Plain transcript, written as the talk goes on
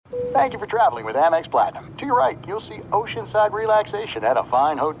Thank you for traveling with Amex Platinum. To your right, you'll see oceanside relaxation at a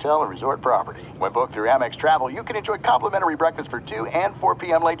fine hotel and resort property. When booked through Amex Travel, you can enjoy complimentary breakfast for 2 and 4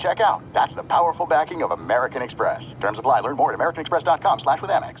 p.m. late checkout. That's the powerful backing of American Express. Terms apply. Learn more at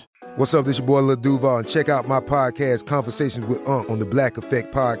americanexpress.com/withAmex. What's up? This your boy Lil Duval, and check out my podcast, Conversations with Unc, on the Black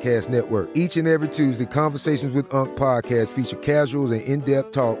Effect Podcast Network. Each and every Tuesday, Conversations with Unc podcast feature casual and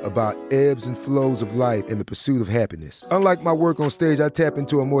in-depth talk about ebbs and flows of life and the pursuit of happiness. Unlike my work on stage, I tap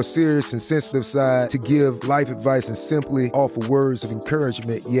into a more serious and sensitive side to give life advice and simply offer words of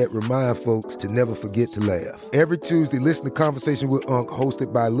encouragement, yet remind folks to never forget to laugh. Every Tuesday, listen to Conversations with Unc,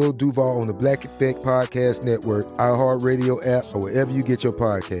 hosted by Lil Duval on the Black Effect Podcast Network, iHeartRadio app, or wherever you get your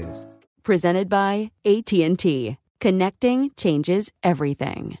podcasts. Presented by AT&T. Connecting changes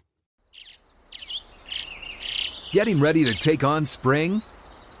everything. Getting ready to take on spring?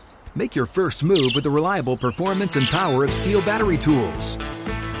 Make your first move with the reliable performance and power of Steel battery tools.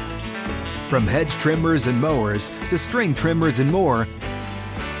 From hedge trimmers and mowers to string trimmers and more,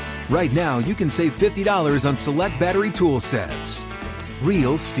 right now you can save $50 on select battery tool sets.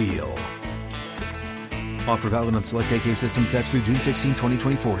 Real Steel. Offer valid on select AK system sets through June 16,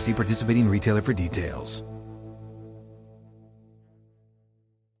 2024. See participating retailer for details.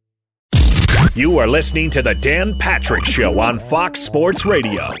 You are listening to The Dan Patrick Show on Fox Sports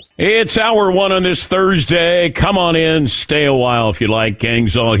Radio. It's hour one on this Thursday. Come on in. Stay a while if you like.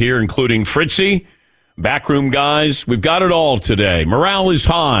 Gang's all here, including Fritzy, backroom guys. We've got it all today. Morale is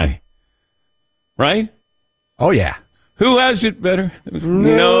high. Right? Oh, yeah. Who has it better?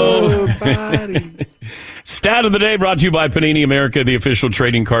 Nobody. Stat of the day brought to you by Panini America, the official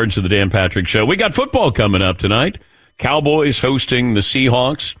trading cards of the Dan Patrick Show. We got football coming up tonight. Cowboys hosting the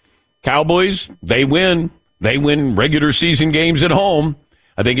Seahawks. Cowboys, they win. They win regular season games at home.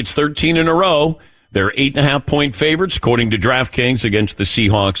 I think it's 13 in a row. They're 8.5-point favorites, according to DraftKings, against the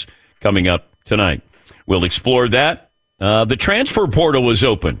Seahawks coming up tonight. We'll explore that. The transfer portal is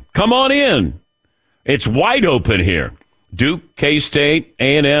open. Come on in. It's wide open here. Duke, K-State,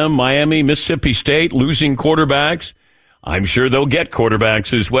 A&M, Miami, Mississippi State, losing quarterbacks. I'm sure they'll get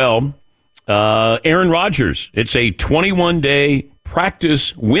quarterbacks as well. Aaron Rodgers, it's a 21-day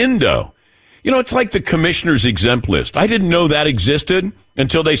practice window. You know, it's like the commissioner's exempt list. I didn't know that existed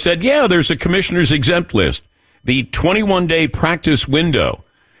until they said, yeah, there's a commissioner's exempt list. The 21-day practice window.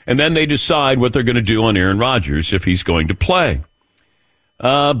 And then they decide what they're going to do on Aaron Rodgers if he's going to play.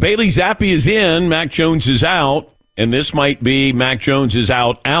 Bailey Zappi is in. Mac Jones is out. And this might be Mac Jones is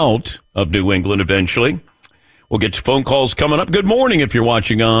out of New England eventually. We'll get to phone calls coming up. Good morning if you're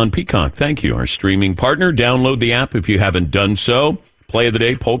watching on Peacock. Thank you, our streaming partner. Download the app if you haven't done so. Play of the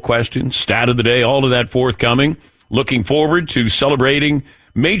day, poll question, stat of the day, all of that forthcoming. Looking forward to celebrating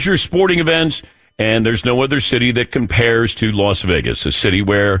major sporting events. And there's no other city that compares to Las Vegas, a city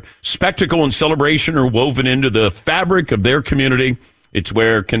where spectacle and celebration are woven into the fabric of their community. It's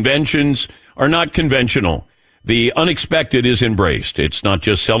where conventions are not conventional. The unexpected is embraced. It's not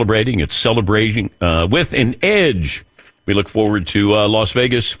just celebrating, it's celebrating with an edge. We look forward to Las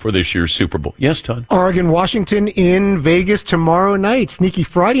Vegas for this year's Super Bowl. Yes, Todd? Oregon, Washington in Vegas tomorrow night. Sneaky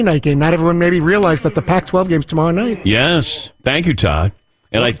Friday night game. Not everyone maybe realized that the Pac-12 game's tomorrow night. Yes. Thank you, Todd.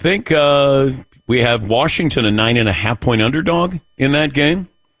 And I think we have Washington a 9.5-point underdog in that game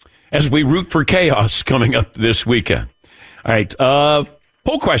as we root for chaos coming up this weekend. All right.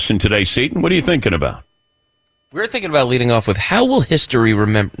 Poll question today, Seton. What are you thinking about? We're thinking about leading off with how will history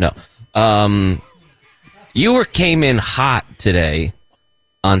remember? No. You came in hot today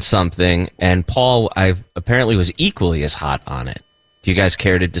on something, and Paul apparently was equally as hot on it. Do you guys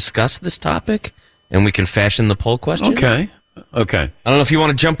care to discuss this topic? And we can fashion the poll question? Okay. I don't know if you want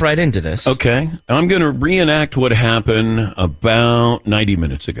to jump right into this. Okay. I'm going to reenact what happened about 90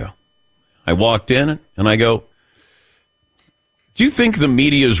 minutes ago. I walked in, and I go, do you think the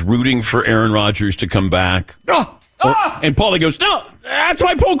media is rooting for Aaron Rodgers to come back? And Paulie goes, no, that's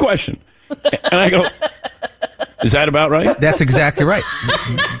my poll question. And I go, is that about right? That's exactly right.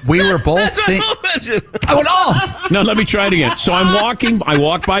 We were both thinking. I went, No, let me try it again. So I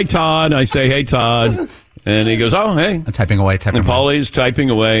walk by Todd. I say, hey, Todd. And he goes, oh, hey. I'm typing away. And Paulie's typing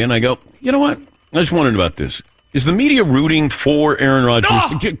away. And I go, you know what? I just wondered about this. Is the media rooting for Aaron Rodgers?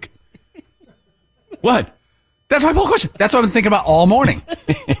 What? That's my poll question. That's what I've been thinking about all morning.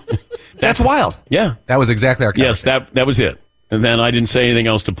 That's wild. Yeah. That was exactly our conversation. Yes, that was it. And then I didn't say anything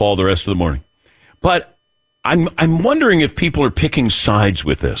else to Paul the rest of the morning. But I'm wondering if people are picking sides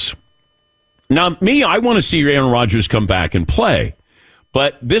with this. Now, I want to see Aaron Rodgers come back and play.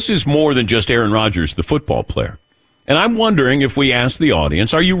 But this is more than just Aaron Rodgers, the football player. And I'm wondering if we ask the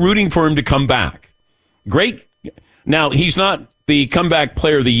audience, are you rooting for him to come back? Great. Now, he's not the comeback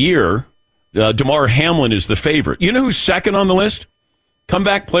player of the year, DeMar Hamlin is the favorite. You know who's second on the list?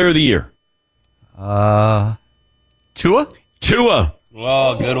 Comeback player of the year. Tua? Tua.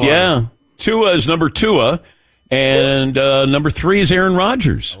 Oh, good one. Yeah. Tua is number 2, and number 3 is Aaron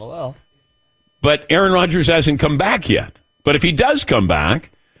Rodgers. Well. But Aaron Rodgers hasn't come back yet. But if he does come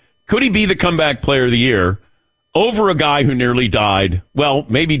back, could he be the comeback player of the year over a guy who nearly died? Well,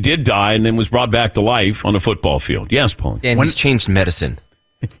 maybe did die and then was brought back to life on a football field. Yes, Paul. And he's changed medicine.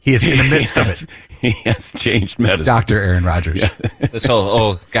 He is in the midst of it. He has changed medicine. Dr. Aaron Rodgers. Yeah. This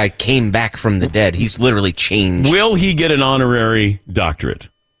whole guy came back from the dead. He's literally changed. Will he get an honorary doctorate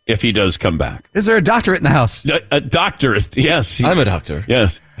if he does come back? Is there a doctorate in the house? A doctorate, yes. I'm a doctor.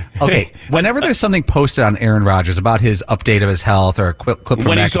 Yes. Okay, whenever there's something posted on Aaron Rodgers about his update of his health or a clip from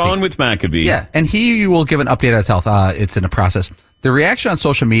when he's McAfee, on with McAfee. yeah, and he will give an update on his health. It's in the process. The reaction on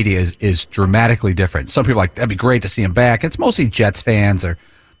social media is dramatically different. Some people are like, that'd be great to see him back. It's mostly Jets fans or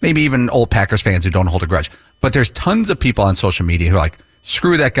maybe even old Packers fans who don't hold a grudge. But there's tons of people on social media who are like,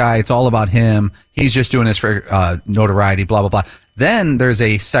 screw that guy. It's all about him. He's just doing this for notoriety, blah, blah, blah. Then there's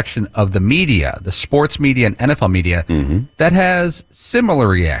a section of the media, the sports media and NFL media, that has similar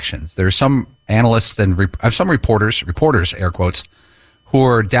reactions. There's some analysts and some reporters, air quotes, who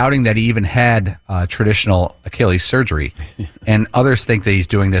are doubting that he even had traditional Achilles surgery. And others think that he's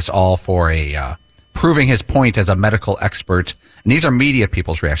doing this all for proving his point as a medical expert. And these are media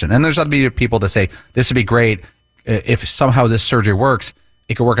people's reaction. And there's other media people that say this would be great if somehow this surgery works.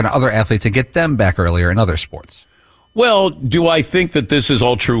 It could work on other athletes and get them back earlier in other sports. Well, do I think that this is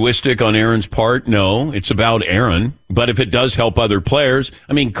altruistic on Aaron's part? No, it's about Aaron. But if it does help other players,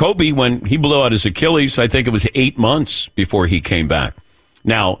 I mean, Kobe, when he blew out his Achilles, I think it was 8 months before he came back.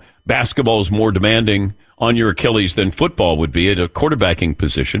 Now, basketball is more demanding on your Achilles than football would be at a quarterbacking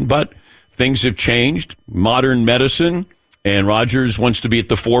position, but things have changed. Modern medicine, and Rodgers wants to be at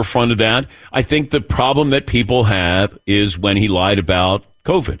the forefront of that. I think the problem that people have is when he lied about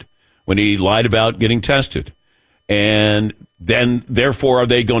COVID, when he lied about getting tested. And then, therefore, are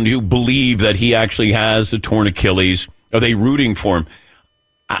they going to believe that he actually has a torn Achilles? Are they rooting for him?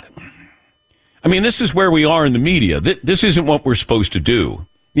 I mean, this is where we are in the media. This isn't what we're supposed to do.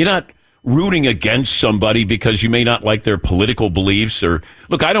 You're not rooting against somebody because you may not like their political beliefs. Or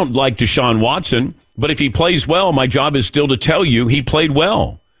look, I don't like Deshaun Watson, but if he plays well, my job is still to tell you he played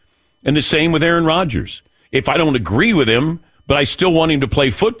well. And the same with Aaron Rodgers. If I don't agree with him, but I still want him to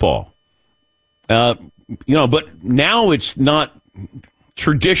play football. But now it's not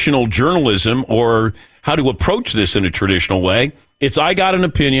traditional journalism or how to approach this in a traditional way. It's I got an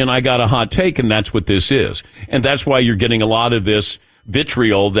opinion, I got a hot take, and that's what this is. And that's why you're getting a lot of this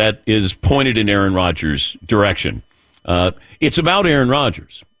vitriol that is pointed in Aaron Rodgers' direction. It's about Aaron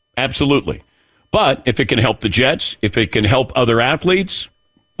Rodgers, absolutely. But if it can help the Jets, if it can help other athletes,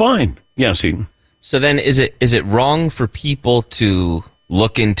 fine. Yes, Eden. So then is it wrong for people to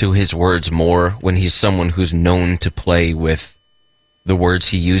look into his words more when he's someone who's known to play with the words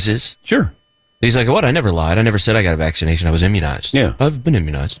he uses? Sure. He's like, what? I never lied. I never said I got a vaccination. I was immunized. Yeah. I've been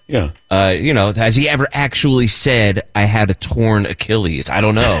immunized. Yeah. Has he ever actually said I had a torn Achilles? I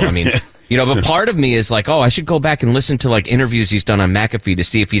don't know. I mean, but part of me is like, I should go back and listen to like interviews he's done on McAfee to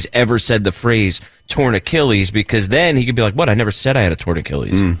see if he's ever said the phrase torn Achilles, because then he could be like, what? I never said I had a torn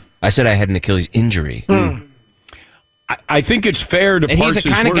Achilles. I said I had an Achilles injury. I think it's fair to and parse he's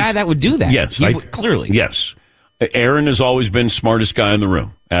the kind of guy that would do that. Yes. Clearly. Yes. Aaron has always been smartest guy in the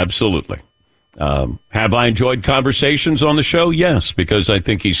room. Absolutely. Have I enjoyed conversations on the show? Yes, because I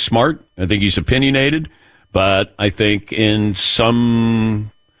think he's smart. I think he's opinionated. But I think in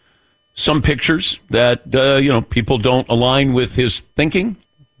some pictures that, people don't align with his thinking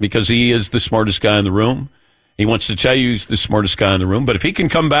because he is the smartest guy in the room. He wants to tell you he's the smartest guy in the room. But if he can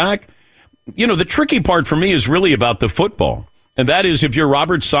come back, the tricky part for me is really about the football. And that is if you're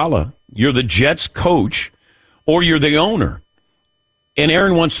Robert Saleh, you're the Jets coach, or you're the owner. And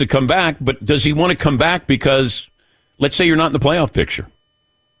Aaron wants to come back, but does he want to come back because, let's say you're not in the playoff picture?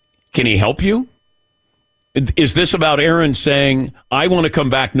 Can he help you? Is this about Aaron saying, I want to come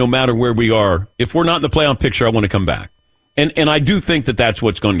back no matter where we are? If we're not in the playoff picture, I want to come back. And I do think that that's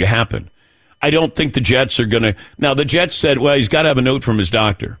what's going to happen. I don't think the Jets are going to. Now, the Jets said, well, he's got to have a note from his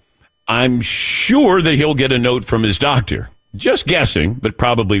doctor. I'm sure that he'll get a note from his doctor. Just guessing, but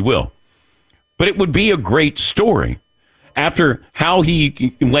probably will. But it would be a great story. After how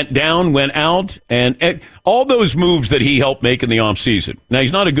he went down, went out, and all those moves that he helped make in the offseason. Now,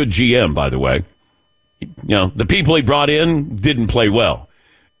 he's not a good GM, by the way. The people he brought in didn't play well.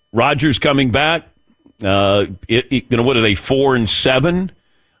 Rodgers coming back, what are they, 4-7?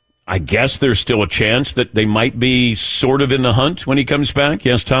 I guess there's still a chance that they might be sort of in the hunt when he comes back.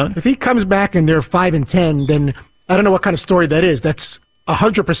 Yes, Todd? If he comes back and they're 5-10, then I don't know what kind of story that is. That's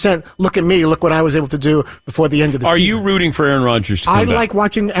 100%. Look at me. Look what I was able to do before the end of the season. Are you rooting for Aaron Rodgers to come back? I like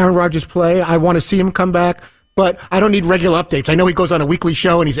watching Aaron Rodgers play. I want to see him come back. But I don't need regular updates. I know he goes on a weekly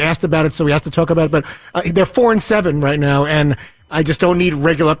show and he's asked about it, so he has to talk about it. But they're 4-7 right now, and I just don't need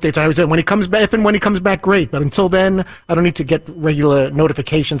regular updates. I always say when he comes back, if and when he comes back, great. But until then, I don't need to get regular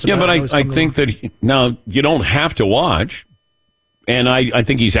notifications. Yeah, but I think that now you don't have to watch, and I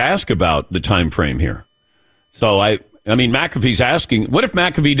think he's asked about the time frame here. So I mean, McAfee's asking. What if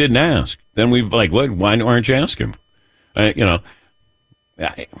McAfee didn't ask? Then we'd be like, what? Why aren't you asking?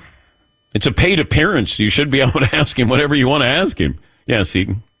 It's a paid appearance. You should be able to ask him whatever you want to ask him. Yeah,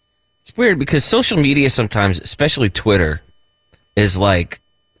 Seton. It's weird because social media sometimes, especially Twitter, is like,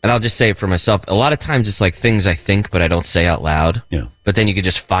 and I'll just say it for myself, a lot of times it's like things I think but I don't say out loud. Yeah. But then you could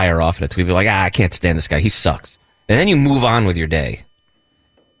just fire off at a tweet, be like, I can't stand this guy. He sucks. And then you move on with your day.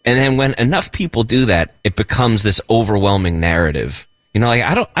 And then when enough people do that, it becomes this overwhelming narrative. Like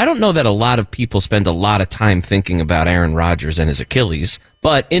I don't know that a lot of people spend a lot of time thinking about Aaron Rodgers and his Achilles,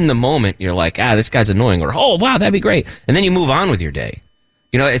 but in the moment you're like, this guy's annoying, or oh wow, that'd be great, and then you move on with your day.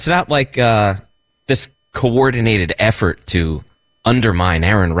 It's not like this coordinated effort to undermine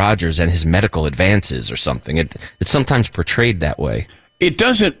Aaron Rodgers and his medical advances or something. It's sometimes portrayed that way. It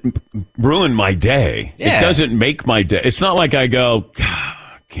doesn't ruin my day. Yeah. It doesn't make my day. It's not like I go,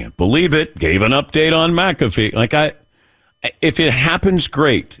 can't believe it. Gave an update on McAfee. If it happens,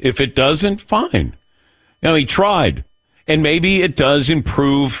 great. If it doesn't, fine. He tried. And maybe it does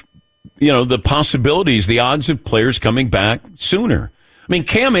improve, the possibilities, the odds of players coming back sooner. I mean,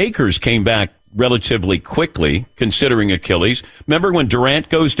 Cam Akers came back relatively quickly, considering Achilles. Remember when Durant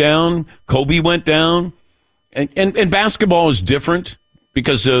goes down, Kobe went down? And basketball is different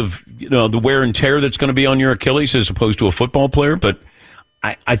because of, the wear and tear that's going to be on your Achilles as opposed to a football player. But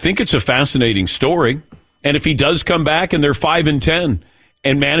I think it's a fascinating story. And if he does come back and they're 5-10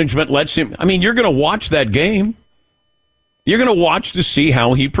 and management lets him, you're going to watch that game. You're going to watch to see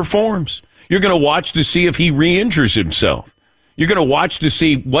how he performs. You're going to watch to see if he re-injures himself. You're going to watch to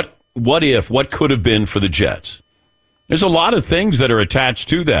see what could have been for the Jets. There's a lot of things that are attached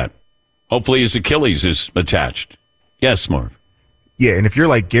to that. Hopefully his Achilles is attached. Yes, Marv. Yeah, and if you're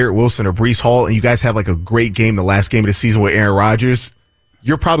like Garrett Wilson or Breece Hall and you guys have like a great game the last game of the season with Aaron Rodgers,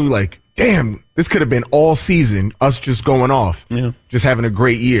 you're probably like, damn, this could have been all season, us just going off, just having a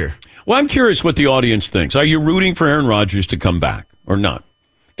great year. Well, I'm curious what the audience thinks. Are you rooting for Aaron Rodgers to come back or not?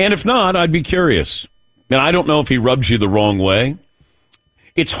 And if not, I'd be curious. And I don't know if he rubs you the wrong way.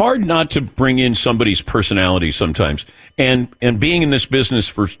 It's hard not to bring in somebody's personality sometimes. And being in this business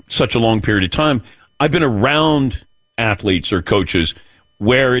for such a long period of time, I've been around athletes or coaches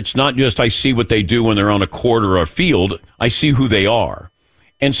where it's not just I see what they do when they're on a court or a field. I see who they are.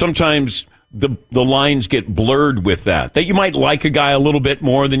 And sometimes the lines get blurred with that you might like a guy a little bit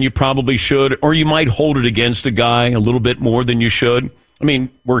more than you probably should, or you might hold it against a guy a little bit more than you should.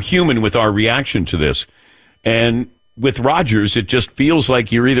 We're human with our reaction to this. And with Rodgers, it just feels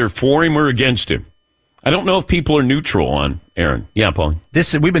like you're either for him or against him. I don't know if people are neutral on Aaron. Yeah, Paul.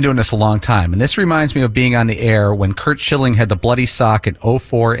 We've been doing this a long time, and this reminds me of being on the air when Curt Schilling had the bloody sock in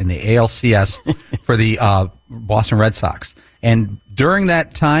 2004 in the ALCS for the Boston Red Sox. And during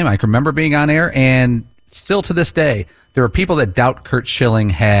that time, I can remember being on air, and still to this day, there are people that doubt Curt Schilling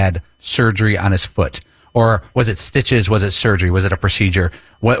had surgery on his foot. Or was it stitches? Was it surgery? Was it a procedure?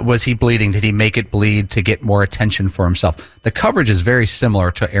 What was he bleeding? Did he make it bleed to get more attention for himself? The coverage is very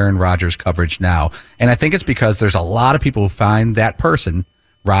similar to Aaron Rodgers' coverage now. And I think it's because there's a lot of people who find that person,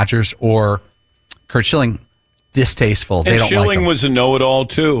 Rodgers or Curt Schilling, distasteful. They don't Schilling like him. Was a know-it-all,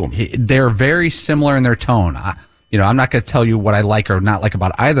 too. They're very similar in their tone. I'm not going to tell you what I like or not like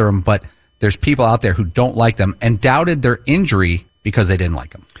about either of them, but there's people out there who don't like them and doubted their injury because they didn't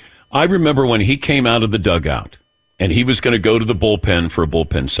like them. I remember when he came out of the dugout and he was going to go to the bullpen for a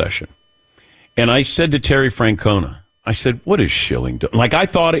bullpen session. And I said to Terry Francona, I said, what is Schilling doing? I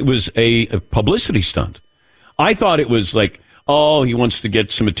thought it was a publicity stunt. I thought it was like, oh, he wants to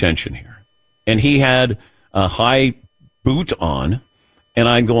get some attention here. And he had a high boot on. And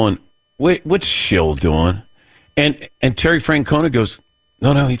I'm going, wait, what's Schill doing? And Terry Francona goes,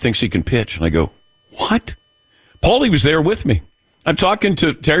 no, he thinks he can pitch. And I go, what? Paulie was there with me. I'm talking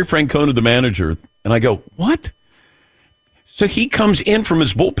to Terry Francona, the manager, and I go, what? So he comes in from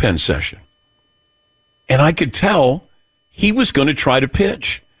his bullpen session, and I could tell he was going to try to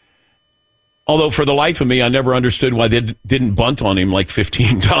pitch. Although for the life of me, I never understood why they didn't bunt on him like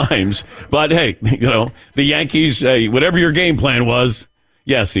 15 times. But hey, the Yankees, whatever your game plan was,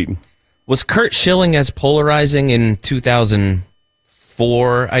 Yes, Eaton. Was Curt Schilling as polarizing in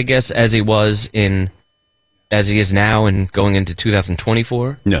 2004, I guess, as he is now and going into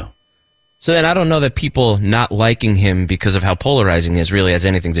 2024? No. So then I don't know that people not liking him because of how polarizing he is really has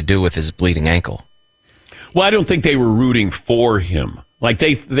anything to do with his bleeding ankle. Well, I don't think they were rooting for him. Like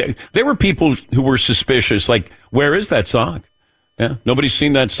there were people who were suspicious. Like, where is that sock? Yeah, nobody's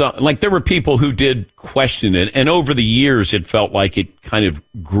seen that sock. Like, there were people who did question it, and over the years, it felt like it kind of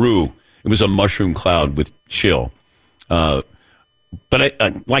grew. It was a mushroom cloud with Schill. But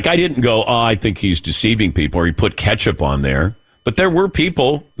I didn't go, I think he's deceiving people, or he put ketchup on there. But there were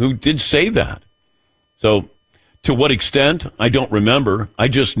people who did say that. So, to what extent, I don't remember. I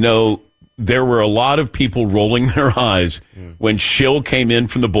just know there were a lot of people rolling their eyes when Schill came in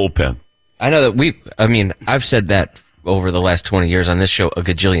from the bullpen. I know that I've said that over the last 20 years on this show a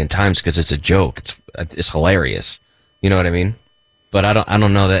gajillion times because it's a joke. It's hilarious. You know what I mean? But I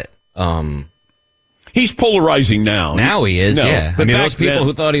don't know that. He's polarizing now. Now he is, yeah. But those people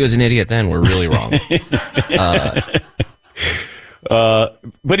who thought he was an idiot then were really wrong.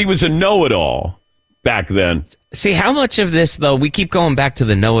 But he was a know-it-all back then. See, how much of this, though, we keep going back to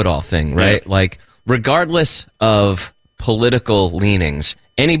the know-it-all thing, right? Yeah. Like, regardless of political leanings,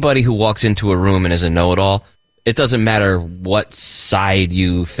 anybody who walks into a room and is a know-it-all, it doesn't matter what side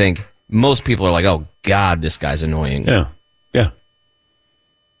you think. Most people are like, oh, God, this guy's annoying. Yeah.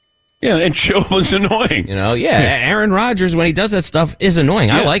 Yeah, and Schill was annoying. Aaron Rodgers, when he does that stuff, is annoying.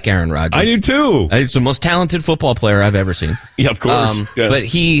 Yeah. I like Aaron Rodgers. I do, too. He's the most talented football player I've ever seen. Yeah, of course.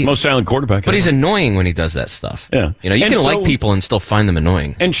 But most talented quarterback. But he's annoying when he does that stuff. Yeah. You can like people and still find them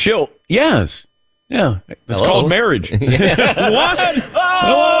annoying. And Schill, yes. Yeah. It's called marriage. What?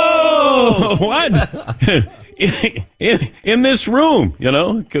 Oh! What? in this room,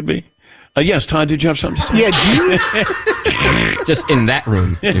 it could be. Yes, Todd, did you have something to say? Yeah, do you? Just in that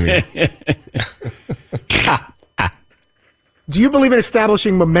room. Do you believe in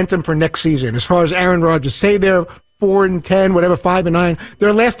establishing momentum for next season? As far as Aaron Rodgers, say they're 4-10, whatever, 5-9.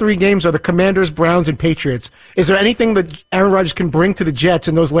 Their last three games are the Commanders, Browns, and Patriots. Is there anything that Aaron Rodgers can bring to the Jets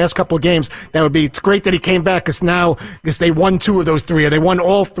in those last couple of games that would be? It's great that he came back because they won 2 of those 3, or they won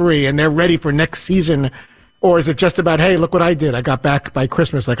all 3, and they're ready for next season. Or is it just about, hey, look what I did. I got back by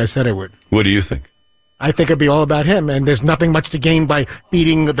Christmas like I said I would. What do you think? I think it'd be all about him, and there's nothing much to gain by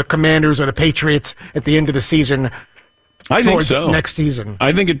beating the Commanders or the Patriots at the end of the season. I think so. Next season.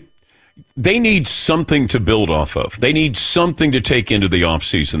 I think they need something to build off of. They need something to take into the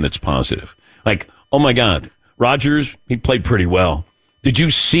offseason that's positive. Like, oh my God, Rodgers, he played pretty well. Did you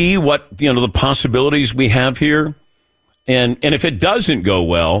see what, the possibilities we have here? And if it doesn't go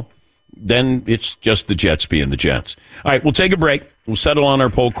well, then it's just the Jets being the Jets. All right, we'll take a break. We'll settle on our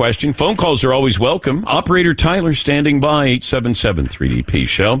poll question. Phone calls are always welcome. Operator Tyler standing by,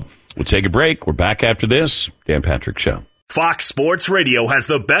 877-3DP-SHOW. We'll take a break. We're back after this. Dan Patrick Show. Fox Sports Radio has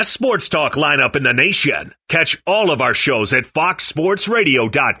the best sports talk lineup in the nation. Catch all of our shows at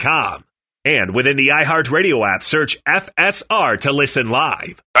foxsportsradio.com. And within the iHeartRadio app, search FSR to listen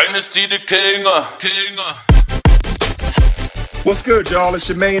live. Dynasty the King. What's good, y'all? It's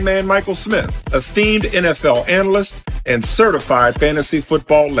your main man, Michael Smith, esteemed NFL analyst and certified fantasy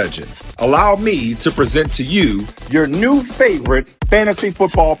football legend. Allow me to present to you your new favorite fantasy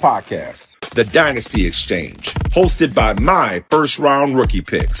football podcast, The Dynasty Exchange, hosted by my first-round rookie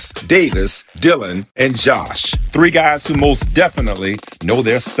picks, Davis, Dylan, and Josh, 3 guys who most definitely know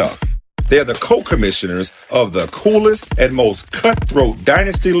their stuff. They're the co-commissioners of the coolest and most cutthroat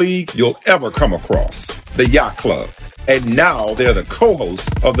dynasty league you'll ever come across, the Yacht Club. And now they're the co-hosts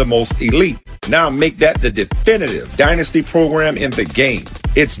of the most elite. Now make that the definitive dynasty program in the game.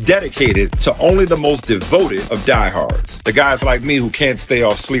 It's dedicated to only the most devoted of diehards, the guys like me who can't stay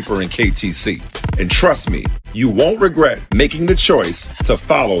off Sleeper and KTC. And trust me, you won't regret making the choice to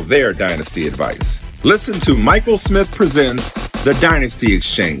follow their dynasty advice. Listen to Michael Smith Presents The Dynasty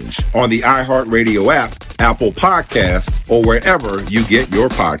Exchange on the iHeartRadio app, Apple Podcasts, or wherever you get your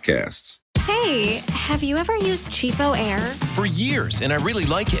podcasts. Hey, have you ever used Cheapo Air? For years, and I really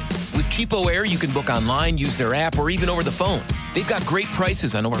like it. With Cheapo Air, you can book online, use their app, or even over the phone. They've got great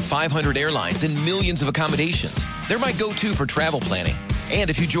prices on over 500 airlines and millions of accommodations. They're my go-to for travel planning.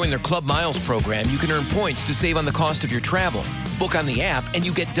 And if you join their Club Miles program, you can earn points to save on the cost of your travel. Book on the app, and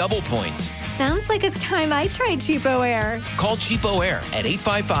you get double points. Sounds like it's time I tried Cheapo Air. Call Cheapo Air at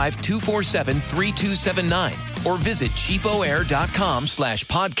 855-247-3279 or visit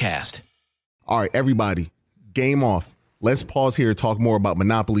cheapoair.com/podcast. All right, everybody, game off. Let's pause here to talk more about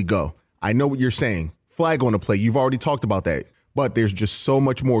Monopoly Go. I know what you're saying. Flag on the play. You've already talked about that. But there's just so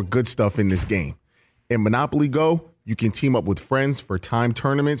much more good stuff in this game. In Monopoly Go, You can team up with friends for time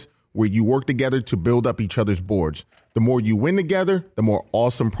tournaments where you work together to build up each other's boards. The more you win together, the more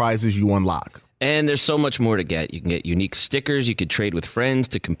awesome prizes you unlock. And there's so much more to get. You can get unique stickers. You could trade with friends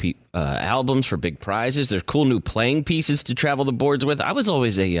to compete albums for big prizes. There's cool new playing pieces to travel the boards with. I was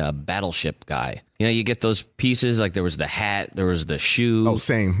always a Battleship guy. You know, you get those pieces, like there was the hat, there was the shoe. Oh,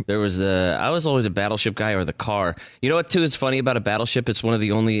 same. I was always a Battleship guy, or the car. You know what, too, is funny about a Battleship? It's one of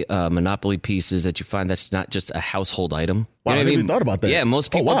the only Monopoly pieces that you find that's not just a household item. Wow, You know I what never even thought about that. Yeah,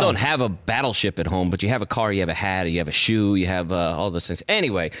 most people wow. don't have a Battleship at home, but you have a car, you have a hat, you have a shoe, you have all those things.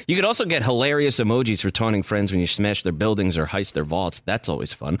 Anyway, you could also get hilarious emojis for taunting friends when you smash their buildings or heist their vaults. That's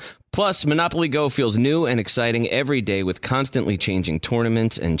always fun. Plus, Monopoly Go feels new and exciting every day with constantly changing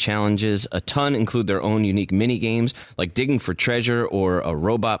tournaments and challenges. A ton include their own unique mini games like digging for treasure or a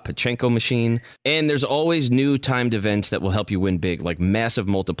robot Pachinko machine. And there's always new timed events that will help you win big, like massive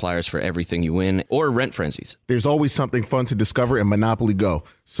multipliers for everything you win or rent frenzies. There's always something fun to discover in Monopoly Go.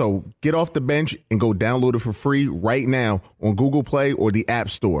 So get off the bench and go download it for free right now on Google Play or the App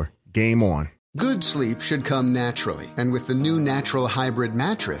Store. Game on. Good sleep should come naturally, and with the new Natural Hybrid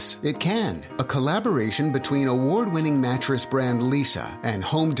mattress, it can. A collaboration between award-winning mattress brand Lisa and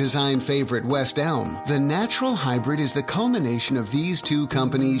home design favorite West Elm, the Natural Hybrid is the culmination of these two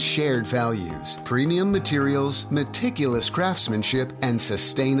companies' shared values: premium materials, meticulous craftsmanship, and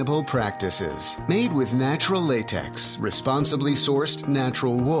sustainable practices. Made with natural latex, responsibly sourced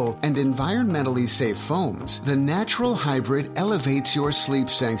natural wool, and environmentally safe foams, the Natural Hybrid elevates your sleep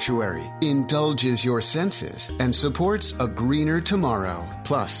sanctuary, indulges your senses, and supports a greener tomorrow.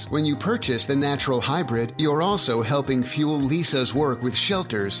 Plus, when you purchase the Natural Hybrid, you're also helping fuel Lisa's work with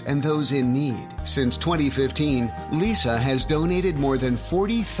shelters and those in need. Since 2015, Lisa has donated more than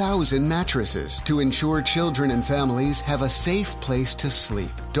 40,000 mattresses to ensure children and families have a safe place to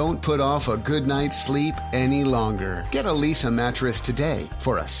sleep. Don't put off a good night's sleep any longer. Get a Lisa mattress today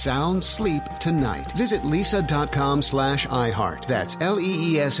for a sound sleep tonight. Visit lisa.com/iHeart. That's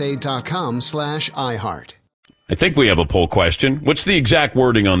LEESA.com/iHeart. I think we have a poll question. What's the exact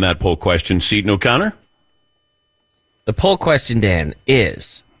wording on that poll question, Seton O'Connor? The poll question, Dan,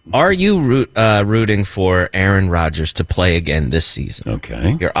 is: are you rooting for Aaron Rodgers to play again this season?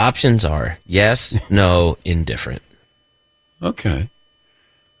 Okay. Your options are yes, no, indifferent. Okay.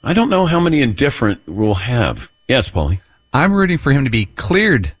 I don't know how many indifferent we'll have. Yes, Paulie. I'm rooting for him to be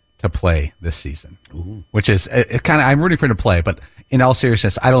cleared to play this season, which is I'm rooting for him to play, but in all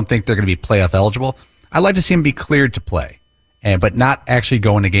seriousness, I don't think they're going to be playoff eligible. I'd like to see him be cleared to play, but not actually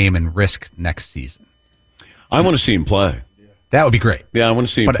go in a game and risk next season. I want to see him play. That would be great. Yeah, I want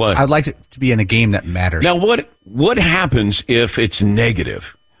to see him play. I'd like it to be in a game that matters. Now, what happens if it's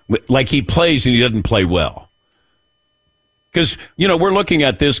negative? Like he plays and he doesn't play well? Because, we're looking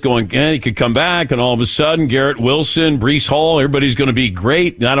at this going, he could come back, and all of a sudden, Garrett Wilson, Breece Hall, everybody's going to be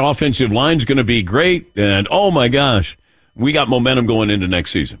great. That offensive line's going to be great. And, oh, my gosh, we got momentum going into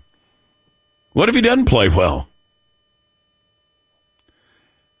next season. What if he doesn't play well?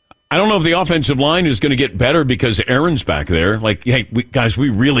 I don't know if the offensive line is going to get better because Aaron's back there. Like, hey, guys, we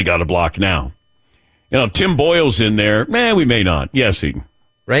really got to block now. If Tim Boyle's in there, we may not. Yes, Eden.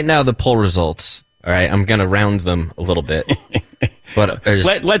 Right now, the poll results. All right, I'm going to round them a little bit. But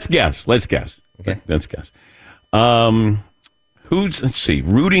let's guess. Okay. Let's guess. Let's see,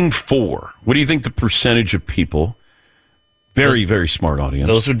 rooting for. What do you think the percentage of people? Very, very smart audience.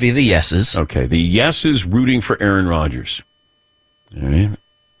 Those would be the yeses. Okay, the yeses rooting for Aaron Rodgers. All right.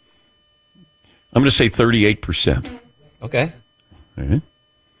 I'm going to say 38%. Okay. All right.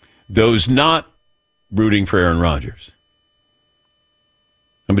 Those not rooting for Aaron Rodgers.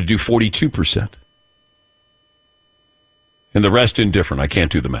 I'm going to do 42%. And the rest indifferent. I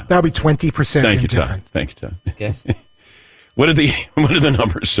can't do the math. That'll be 20% Thank indifferent. Thank you, Todd. Okay. What are the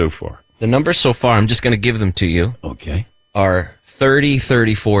numbers so far? The numbers so far, I'm just going to give them to you. Okay. Are 30,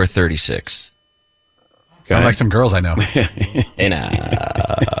 34, 36. Sound like some girls I know.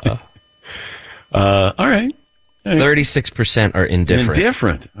 All right. 36% are indifferent.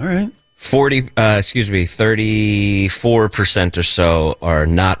 Indifferent. All right. 34% or so are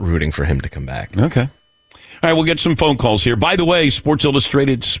not rooting for him to come back. Okay. All right, we'll get some phone calls here. By the way, Sports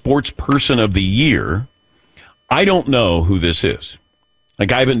Illustrated Sports Person of the Year. I don't know who this is.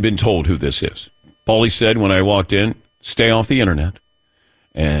 Like, I haven't been told who this is. Paulie said when I walked in, stay off the internet.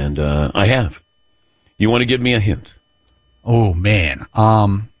 And I have. You want to give me a hint? Oh, man.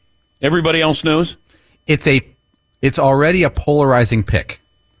 Everybody else knows? It's already a polarizing pick.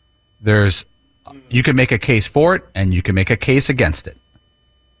 You can make a case for it, and you can make a case against it.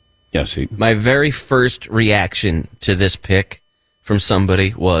 Yes, my very first reaction to this pick from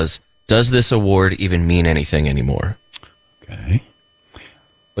somebody was does this award even mean anything anymore? Okay.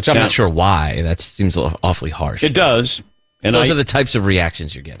 Which I'm not sure why. That seems awfully harsh. It does. And those are the types of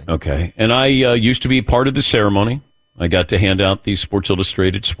reactions you're getting. Okay. And I used to be part of the ceremony. I got to hand out the Sports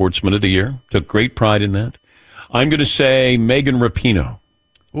Illustrated Sportsman of the Year. Took great pride in that. I'm going to say Megan Rapinoe.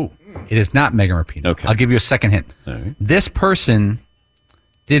 Ooh, it is not Megan Rapinoe. Okay. I'll give you a second hint. All right. This person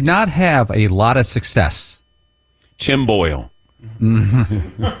did not have a lot of success. Tim Boyle.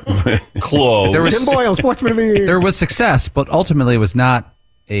 Close. Tim Boyle, Sportsman of the Year. There was success, but ultimately it was not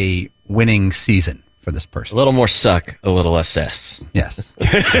a winning season for this person. A little more suck, a little less cess. Yes.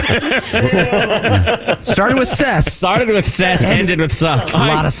 Started with cess. Started with cess, ended with suck. A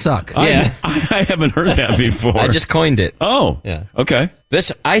lot of suck. Yeah. I haven't heard that before. I just coined it. Oh. Yeah. Okay.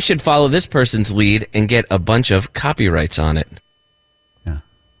 I should follow this person's lead and get a bunch of copyrights on it. Yeah.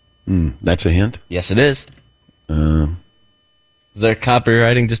 That's a hint? Yes, it is. They're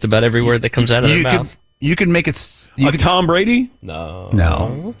copywriting just about every word that comes out of their mouth. You can make it... Tom Brady?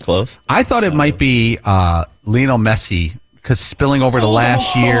 No. Close. I thought it might be Lionel Messi, because spilling over to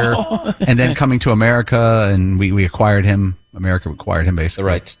last year and then coming to America, and we acquired him. America acquired him, basically.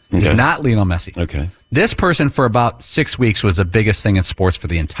 Right. He's Okay. not Lionel Messi. Okay. This person, for about 6 weeks, was the biggest thing in sports for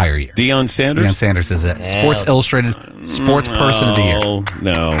the entire year. Deion Sanders? Deion Sanders is a Sports Illustrated Sports Person of the Year.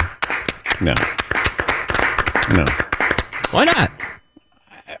 No. Why not?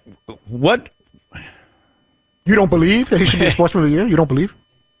 What? You don't believe that he should be a Sportsman of the Year? You don't believe?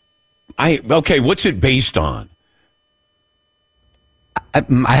 Okay, what's it based on?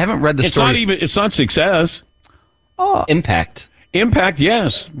 I haven't read the story. It's not success. Impact. Impact,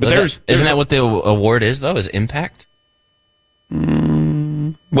 yes. But Isn't that what the award is, though, is impact?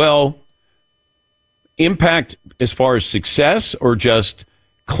 Well, impact as far as success, or just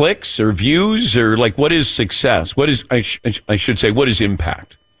clicks or views, or like, what is success? What is, I should say, what is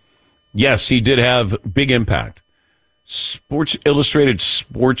impact? Yes, he did have big impact. Sports Illustrated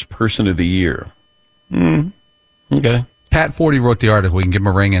Sports Person of the Year. Okay. Pat Forty wrote the article. We can give him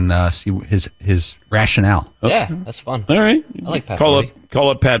a ring and see his rationale. Okay. Yeah, that's fun. All right. I like Pat Call 40.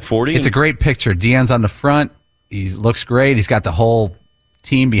 up Pat 40. It's a great picture. Deion's on the front. He looks great. He's got the whole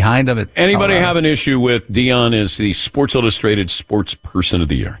team behind him. Anybody have an issue with Deion as the Sports Illustrated Sports Person of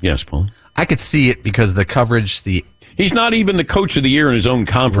the Year? Yes, Paul. I could see it because the coverage, he's not even the coach of the year in his own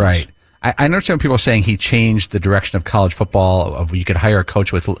conference. Right. I understand people are saying he changed the direction of college football. Of you could hire a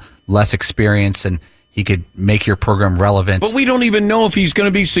coach with less experience and he could make your program relevant. But we don't even know if he's going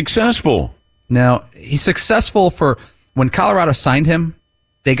to be successful. No, he's successful for when Colorado signed him,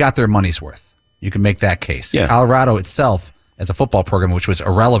 they got their money's worth. You can make that case. Yeah. Colorado itself, as a football program, which was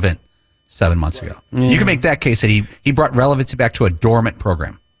irrelevant 7 months ago. You can make that case that he brought relevancy back to a dormant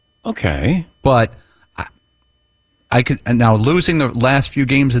program. Okay. But I could now losing the last few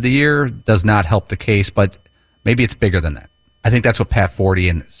games of the year does not help the case, but maybe it's bigger than that. I think that's what Pat Forty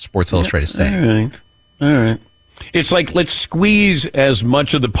and Sports Illustrated is saying. All right. It's like, let's squeeze as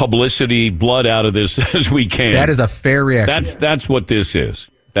much of the publicity blood out of this as we can. That is a fair reaction. That's what this is.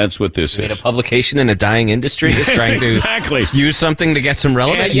 That's what this Made is. a publication in a dying industry is trying to Exactly. use something to get some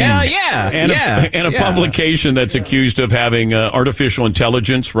relevant. And a publication that's accused of having artificial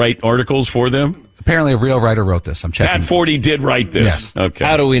intelligence write articles for them. Apparently, a real writer wrote this. I'm checking. Pat Forty did write this. Yes. Okay.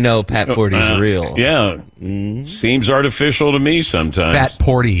 How do we know Pat Forty's real? Yeah. Seems artificial to me sometimes. Pat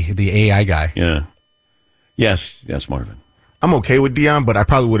Forty, the AI guy. Yeah. Yes, Marvin. I'm okay with Deion, but I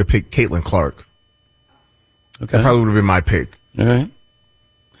probably would have picked Caitlin Clark. Okay. That probably would have been my pick. All right.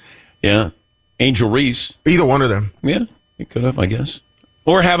 Yeah. Angel Reese. Either one of them. Yeah, you could have, I guess.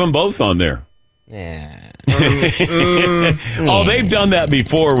 Or have them both on there. Yeah. Oh, they've done that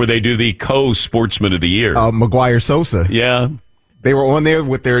before where they do the co-sportsman of the year. Maguire Sosa. Yeah. They were on there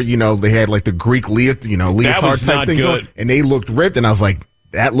with their, they had like the Greek leotard was type not things good. on, and they looked ripped, and I was like,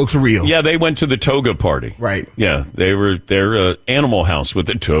 that looks real. Yeah, they went to the toga party. Right. Yeah, they're Animal House with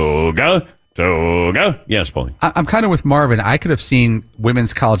the toga. Yes, Paulie. I'm kind of with Marvin. I could have seen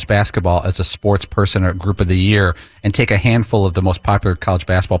women's college basketball as a sports person or group of the year and take a handful of the most popular college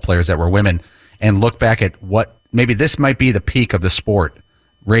basketball players that were women and look back at what maybe this might be the peak of the sport,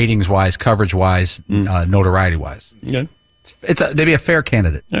 ratings-wise, coverage-wise, notoriety-wise. Yeah. They'd be a fair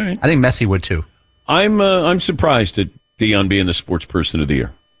candidate. All right. I think Messi would too. I'm surprised at Deion being the sports person of the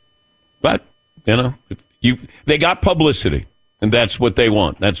year. But, they got publicity, and that's what they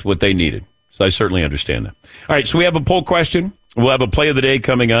want. That's what they needed. So I certainly understand that. All right, so we have a poll question. We'll have a play of the day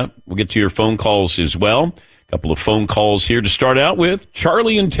coming up. We'll get to your phone calls as well. A couple of phone calls here to start out with.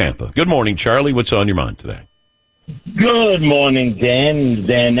 Charlie in Tampa. Good morning, Charlie. What's on your mind today? Good morning, Dan.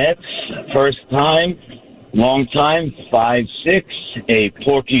 Danettes. First time. Long time, 5'6", a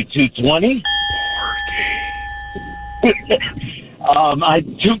Porky 220. I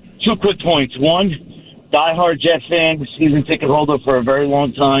two quick points. One, diehard Jet fan, season ticket holder for a very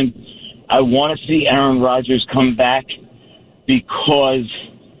long time. I want to see Aaron Rodgers come back because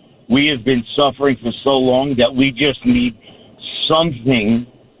we have been suffering for so long that we just need something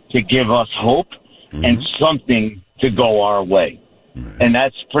to give us hope and something to go our way. And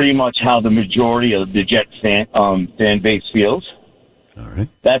that's pretty much how the majority of the Jets fan base feels. All right.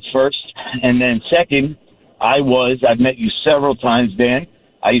 That's first. And then second, I've met you several times, Dan.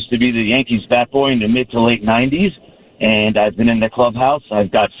 I used to be the Yankees bat boy in the mid to late 90s, and I've been in the clubhouse.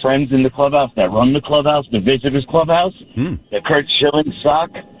 I've got friends in the clubhouse that run the clubhouse, the visitors clubhouse. The Kurt Schilling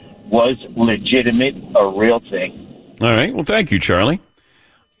sock was legitimate, a real thing. All right. Well, thank you, Charlie.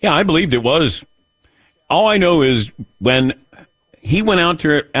 Yeah, I believed it was. All I know is when he went out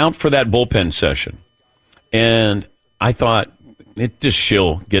for that bullpen session, and I thought, it's just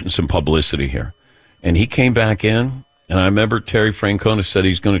Schill getting some publicity here. And he came back in, and I remember Terry Francona said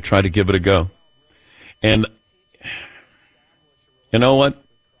he's going to try to give it a go. And you know what?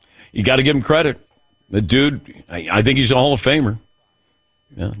 You got to give him credit. The dude, I think he's a Hall of Famer.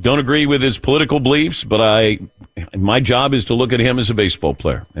 Yeah, don't agree with his political beliefs, but my job is to look at him as a baseball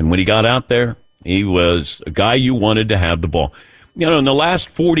player. And when he got out there, he was a guy you wanted to have the ball. You know, in the last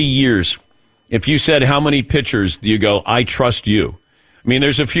 40 years, if you said how many pitchers do you go, I trust you? I mean,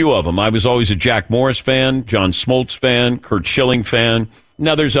 there's a few of them. I was always a Jack Morris fan, John Smoltz fan, Kurt Schilling fan.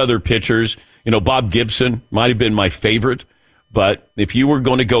 Now there's other pitchers. You know, Bob Gibson might have been my favorite. But if you were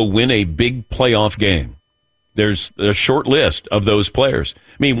going to go win a big playoff game, there's a short list of those players.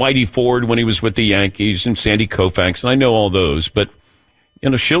 I mean, Whitey Ford when he was with the Yankees and Sandy Koufax, and I know all those. But,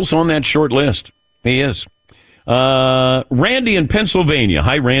 you know, Schill's on that short list. He is. Randy in Pennsylvania.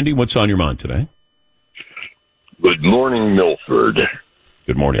 Hi, Randy. What's on your mind today? Good morning, Milford.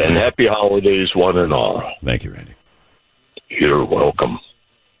 Good morning. And happy holidays, one and all. Thank you, Randy. You're welcome.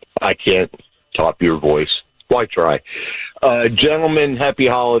 I can't top your voice. Why try? Gentlemen, happy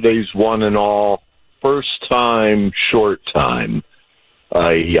holidays, one and all. First time, short time.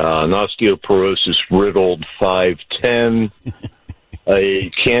 An osteoporosis riddled 5'10", a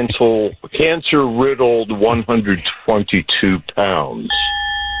cancer riddled 122 pounds.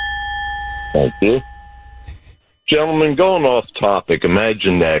 Thank you. Gentlemen, going off topic,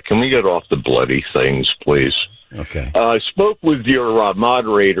 imagine that. Can we get off the bloody things, please? Okay. I spoke with your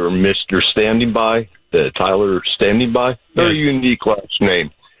moderator, Mr. Standing By, Tyler Standing By. Very unique last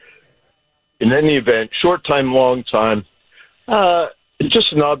name. In any event, short time, long time.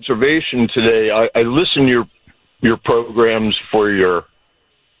 Just an observation today. I listen to your programs for your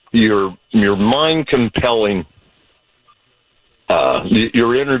mind compelling.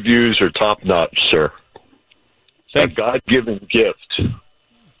 Your interviews are top notch, sir. A God-given gift.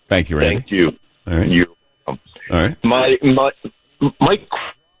 Thank you, Randy. Thank you. All right. You're welcome. All right. My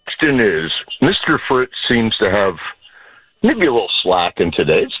question is, Mr. Fritz seems to have maybe a little slacking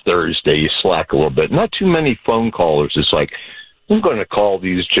today. It's Thursday. You slack a little bit. Not too many phone callers. It's like, I'm going to call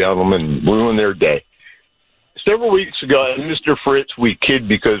these gentlemen and ruin their day. Several weeks ago, and Mr. Fritz, we kid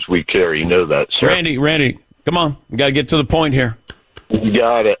because we care. You know that, sir. Randy, come on. We got to get to the point here. You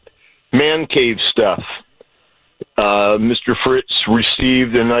got it. Man cave stuff. Mr. Fritz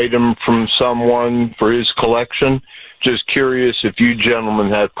received an item from someone for his collection. Just curious if you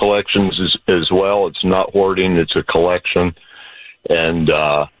gentlemen have collections as well. It's not hoarding, it's a collection. And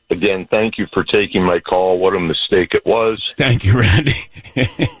again, thank you for taking my call. What a mistake it was. Thank you, Randy.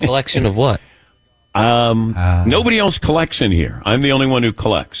 Collection of what? Nobody else collects in here. I'm the only one who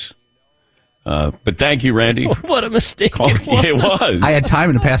collects. But thank you, Randy. What a mistake it was. I had time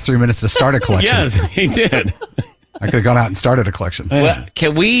in the past 3 minutes to start a collection. Yes, he did. I could have gone out and started a collection. Well,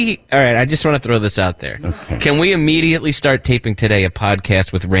 can we? All right, I just want to throw this out there. Okay. Can we immediately start taping today a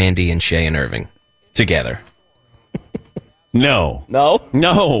podcast with Randy and Shay and Irving together? No. One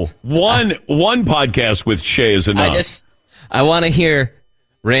podcast with Shay is enough. I want to hear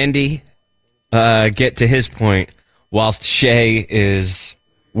Randy get to his point whilst Shay is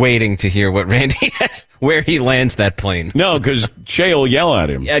waiting to hear what Randy where he lands that plane. No, because Shay will yell at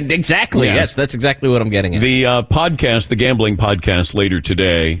him. Yeah, exactly. Yeah. Yes, that's exactly what I'm getting at. The podcast, the gambling podcast later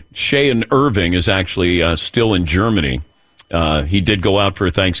today, Shay and Irving is actually still in Germany. He did go out for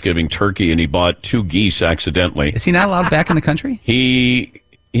Thanksgiving turkey, and he bought 2 geese accidentally. Is he not allowed back in the country? He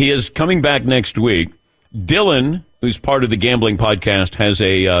is coming back next week. Dylan, who's part of the gambling podcast, has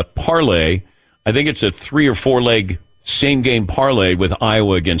a parlay. I think it's a 3 or 4 leg same game parlay with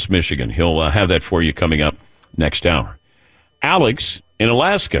Iowa against Michigan. He'll have that for you coming up next hour. Alex in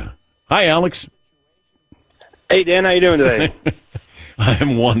Alaska. Hi, Alex. Hey, Dan, how you doing today? I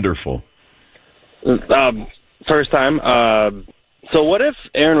am wonderful. First time. So what if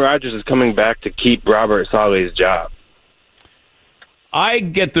Aaron Rodgers is coming back to keep Robert Saleh's job? I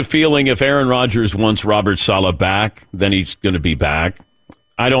get the feeling if Aaron Rodgers wants Robert Saleh back, then he's going to be back.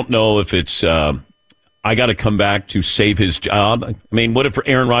 I don't know if it's I got to come back to save his job. I mean, what if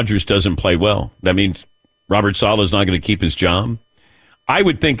Aaron Rodgers doesn't play well? That means Robert Saleh is not going to keep his job. I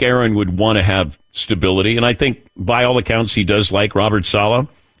would think Aaron would want to have stability, and I think by all accounts he does like Robert Saleh.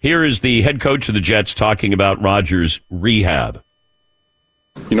 Here is the head coach of the Jets talking about Rodgers' rehab.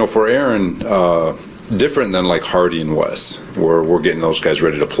 You know, for Aaron, different than like Hardy and Wes, where we're getting those guys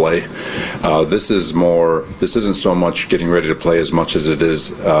ready to play. This isn't so much getting ready to play as much as it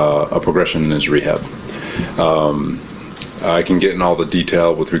is a progression in his rehab. I can get in all the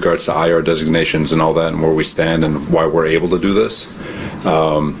detail with regards to IR designations and all that and where we stand and why we're able to do this.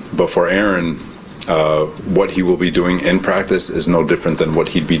 But for Aaron, what he will be doing in practice is no different than what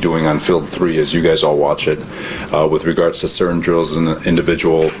he'd be doing on Field 3 as you guys all watch it. With regards to certain drills and an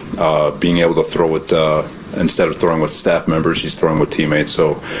individual being able to throw it, instead of throwing with staff members, he's throwing with teammates.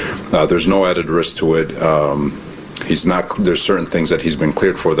 So there's no added risk to it. There's certain things that he's been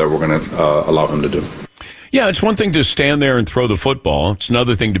cleared for that we're going to allow him to do. Yeah, it's one thing to stand there and throw the football. It's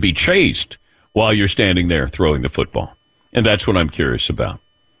another thing to be chased while you're standing there throwing the football. And that's what I'm curious about.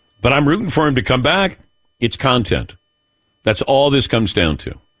 But I'm rooting for him to come back. It's content. That's all this comes down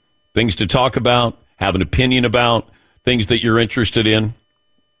to. Things to talk about, have an opinion about, things that you're interested in.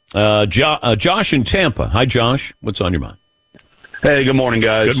 Josh in Tampa. Hi, Josh. What's on your mind? Hey, good morning,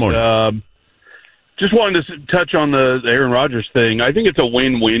 guys. Good morning. Just wanted to touch on the Aaron Rodgers thing. I think it's a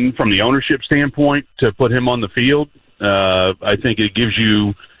win-win from the ownership standpoint to put him on the field. I think it gives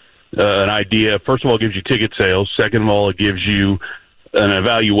you an idea. First of all, it gives you ticket sales. Second of all, it gives you an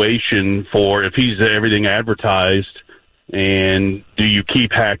evaluation for if he's everything advertised, and do you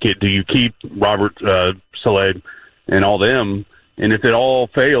keep Hackett, do you keep Robert Saleh and all them, and if it all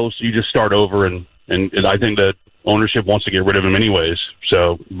fails, you just start over, and I think that ownership wants to get rid of him anyways.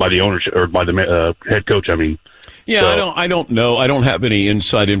 So by the ownership or by the head coach, I mean. Yeah, so, I don't know. I don't have any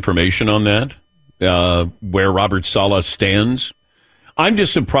inside information on that, where Robert Saleh stands. I'm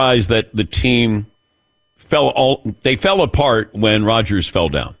just surprised that the team fell apart when Rodgers fell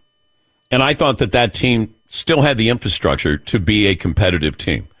down. And I thought that team still had the infrastructure to be a competitive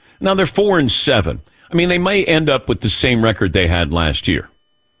team. Now they're 4-7. I mean, they may end up with the same record they had last year.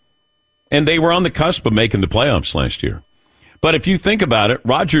 And they were on the cusp of making the playoffs last year. But if you think about it,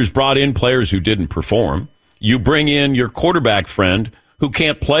 Rodgers brought in players who didn't perform. You bring in your quarterback friend who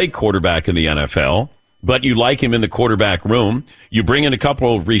can't play quarterback in the NFL, but you like him in the quarterback room. You bring in a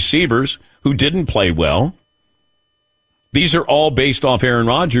couple of receivers who didn't play well. These are all based off Aaron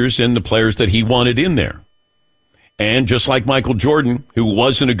Rodgers and the players that he wanted in there. And just like Michael Jordan, who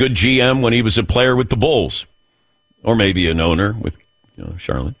wasn't a good GM when he was a player with the Bulls, or maybe an owner with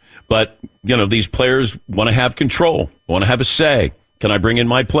Charlotte. But, these players want to have control, want to have a say. Can I bring in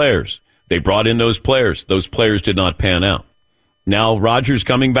my players? They brought in those players. Those players did not pan out. Now Rodgers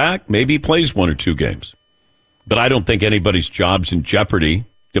coming back, maybe he plays 1 or 2 games. But I don't think anybody's job's in jeopardy,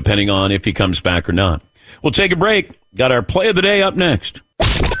 depending on if he comes back or not. We'll take a break. Got our play of the day up next.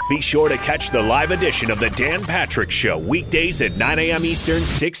 Be sure to catch the live edition of the Dan Patrick Show weekdays at 9 a.m. Eastern,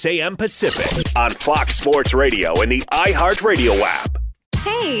 6 a.m. Pacific on Fox Sports Radio and the iHeartRadio app.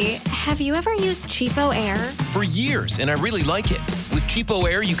 Hey, have you ever used Cheapo Air? For years, and I really like it. With Cheapo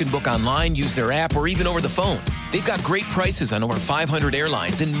Air, you can book online, use their app, or even over the phone. They've got great prices on over 500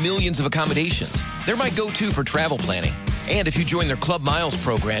 airlines and millions of accommodations. They're my go-to for travel planning. And if you join their Club Miles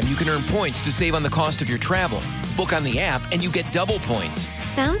program, you can earn points to save on the cost of your travel. Book on the app, and you get double points.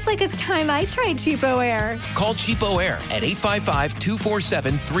 Sounds like it's time I tried Cheapo Air. Call Cheapo Air at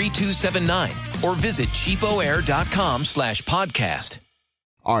 855-247-3279 or visit cheapoair.com/podcast.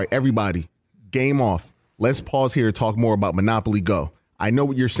 All right, everybody, game off. Let's pause here to talk more about Monopoly Go. I know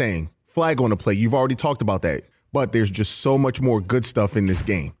what you're saying. Flag on the play. You've already talked about that. But there's just so much more good stuff in this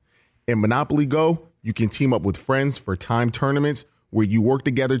game. In Monopoly Go, you can team up with friends for timed tournaments where you work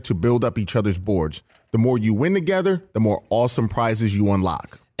together to build up each other's boards. The more you win together, the more awesome prizes you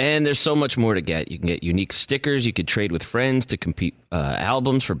unlock. And there's so much more to get. You can get unique stickers. You could trade with friends to compete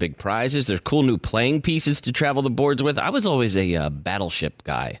albums for big prizes. There's cool new playing pieces to travel the boards with. I was always a battleship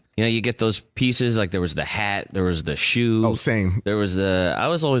guy. You know, you get those pieces, like there was the hat, there was the shoe. Oh, same. There was I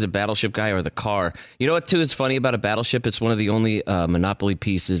was always a Battleship guy, or the car. You know what, too, is funny about a Battleship? It's one of the only Monopoly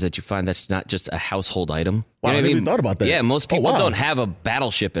pieces that you find that's not just a household item. Wow, You know I what never even thought about that. Yeah, most people wow. don't have a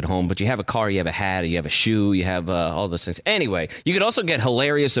Battleship at home, but you have a car, you have a hat, you have a shoe, you have all those things. Anyway, you can also get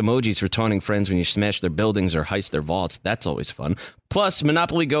hilarious emojis for taunting friends when you smash their buildings or heist their vaults. That's always fun. Plus,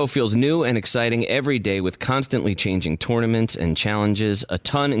 Monopoly Go feels new and exciting every day with constantly changing tournaments and challenges. A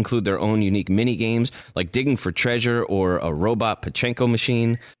ton include their own unique mini games, like digging for treasure or a robot Pachinko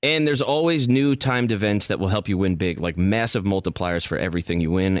machine. And there's always new timed events that will help you win big, like massive multipliers for everything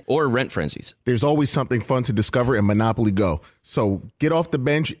you win, or rent frenzies. There's always something fun to discover in Monopoly Go. So get off the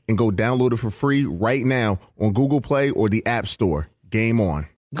bench and go download it for free right now on Google Play or the App Store. Game on.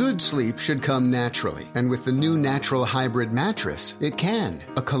 Good sleep should come naturally, and with the new Natural Hybrid mattress, it can.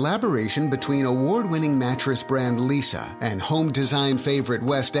 A collaboration between award-winning mattress brand Lisa and home design favorite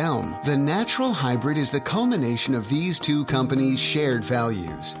West Elm, the Natural Hybrid is the culmination of these two companies' shared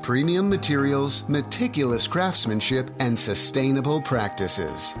values: premium materials, meticulous craftsmanship, and sustainable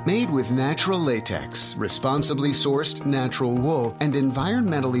practices. Made with natural latex, responsibly sourced natural wool, and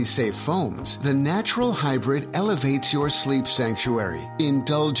environmentally safe foams, the Natural Hybrid elevates your sleep sanctuary,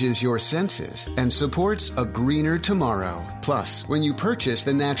 indulges your senses, and supports a greener tomorrow. Plus, when you purchase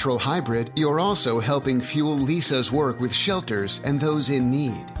the Natural Hybrid, you're also helping fuel Lisa's work with shelters and those in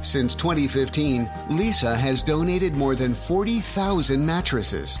need. Since 2015, Lisa has donated more than 40,000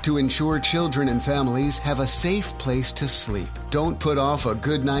 mattresses to ensure children and families have a safe place to sleep. Don't put off a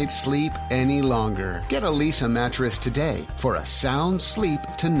good night's sleep any longer. Get a Lisa mattress today for a sound sleep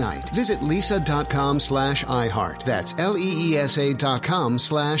tonight. Visit lisa.com/iHeart. That's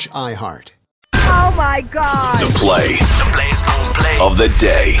LEESA.com/iHeart. Oh my God! The play of the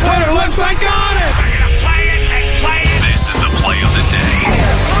day. Twitter looks like got it! I'm gonna play it and play it! This is the play of the day.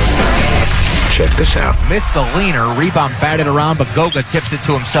 Check this out. Missed the leaner, rebound batted around, but Goga tips it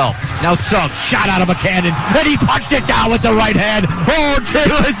to himself. Now Suggs, shot out of a cannon, and he punched it down with the right hand. Oh,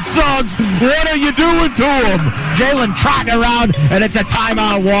 Jalen Suggs, what are you doing to him? Jalen trotting around, and it's a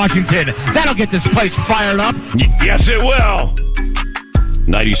timeout, Washington. That'll get this place fired up. Yes, it will.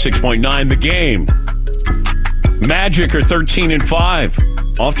 96.9 The Game. Magic are 13-5,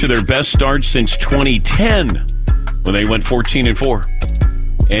 off to their best start since 2010 when they went 14-4.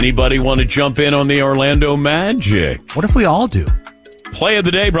 Anybody want to jump in on the Orlando Magic? What if we all do? Play of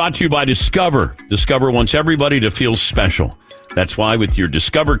the day brought to you by Discover. Discover wants everybody to feel special. That's why with your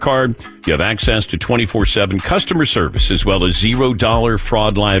Discover card, you have access to 24/7 customer service as well as $0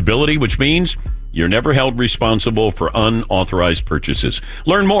 fraud liability, which means you're never held responsible for unauthorized purchases.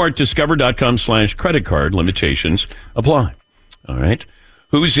 Learn more at discover.com/credit card. Limitations apply. All right.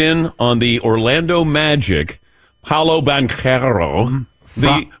 Who's in on the Orlando Magic? Paulo Banchero,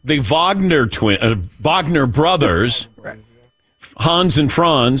 the Wagner Wagner brothers, Hans and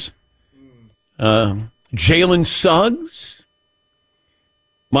Franz, Jalen Suggs,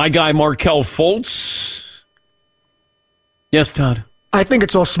 my guy Markelle Fultz. Yes, Todd. I think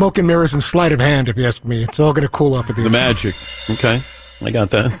it's all smoke and mirrors and sleight of hand, if you ask me. It's all going to cool off at the end. Magic. Okay. I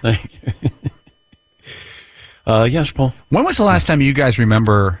got that. Thank you. Yes, Paul. When was the last time you guys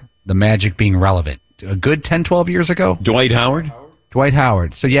remember the Magic being relevant? A good 10, 12 years ago? Dwight Howard? Dwight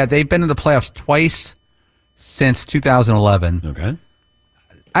Howard. So, yeah, they've been in the playoffs twice since 2011. Okay.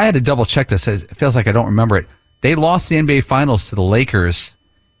 I had to double check this. It feels like I don't remember it. They lost the NBA Finals to the Lakers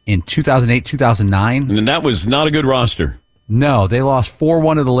in 2008, 2009. And that was not a good roster. No, they lost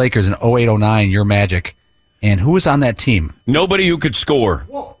 4-1 to the Lakers in 08-09, your Magic. And who was on that team? Nobody who could score.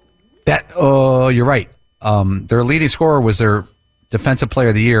 You're right. Their leading scorer was their Defensive Player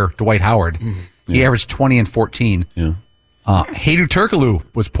of the Year, Dwight Howard. He averaged 20 and 14. Yeah. Hedo Turkoglu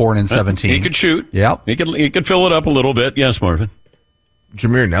was pouring in 17. He could shoot. Yep. He could fill it up a little bit. Yes, Marvin.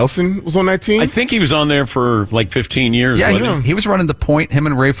 Jameer Nelson was on that team? I think he was on there for like 15 years. Yeah, he was running the point. Him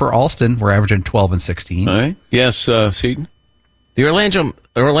and Rafer Alston were averaging 12 and 16. All right. Yes, Seton. The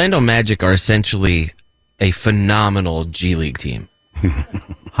Orlando Magic are essentially a phenomenal G League team.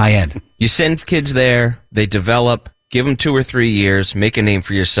 High end. You send kids there, they develop, give them 2 or 3 years, make a name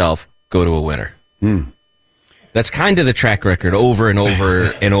for yourself, go to a winner. That's kind of the track record over and over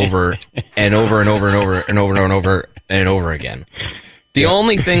and over and over and over and over and over and over and over again. The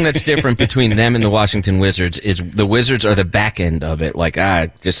only thing that's different between them and the Washington Wizards is the Wizards are the back end of it. Like,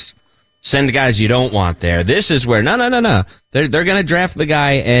 just send the guys you don't want there. This is where, no. They're going to draft the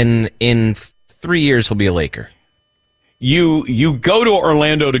guy, and in 3 years, he'll be a Laker. You go to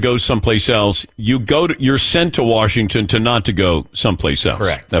Orlando to go someplace else. You're sent to Washington to not to go someplace else.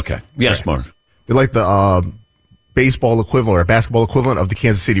 Correct. Okay. Yes, Marv. They're like the baseball equivalent or a basketball equivalent of the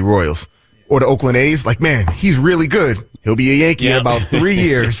Kansas City Royals or the Oakland A's. Like, man, he's really good. He'll be a Yankee in about 3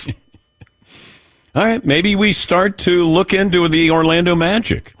 years. All right, maybe we start to look into the Orlando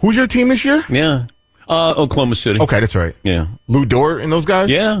Magic. Who's your team this year? Yeah. Oklahoma City. Okay, that's right. Yeah. Lou Dort and those guys?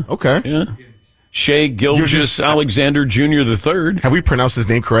 Yeah. Okay. Yeah. Shea Gilgeous-Alexander Jr. III. Have we pronounced his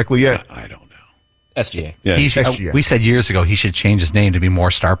name correctly yet? I don't know. SGA. Yeah. SGA. We said years ago he should change his name to be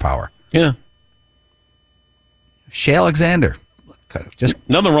more star power. Yeah. Shea Alexander. Just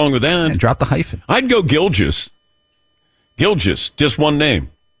nothing wrong with that. And drop the hyphen. I'd go Gilgeous. Gilgeous, just one name.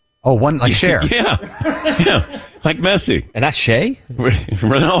 Oh, one like Cher. Yeah. Yeah. Like Messi. And that's Shea?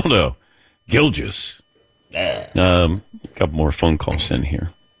 Ronaldo. Gilgeous. A couple more phone calls in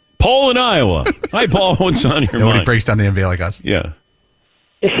here. Paul in Iowa. Hi, Paul. What's on your Nobody mind? breaks down the NBA like us. Yeah.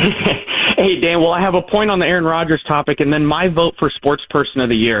 Hey, Dan. Well, I have a point on the Aaron Rodgers topic, and then my vote for Sports Person of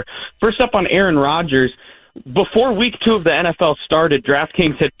the Year. First up on Aaron Rodgers, before week 2 of the NFL started,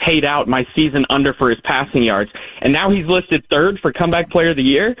 DraftKings had paid out my season under for his passing yards, and now he's listed 3rd for Comeback Player of the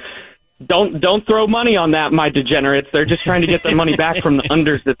Year. Don't throw money on that, my degenerates. They're just trying to get their money back from the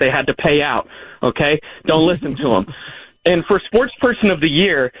unders that they had to pay out, okay? Don't listen to them. And for Sports Person of the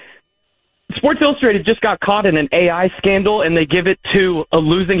Year, Sports Illustrated just got caught in an AI scandal, and they give it to a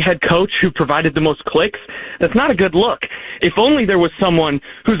losing head coach who provided the most clicks. That's not a good look. If only there was someone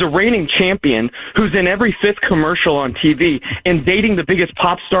who's a reigning champion, who's in every 5th commercial on TV, and dating the biggest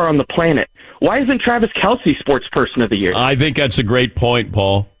pop star on the planet. Why isn't Travis Kelce Sports Person of the Year? I think that's a great point,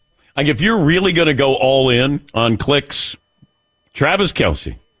 Paul. Like, if you're really going to go all in on clicks, Travis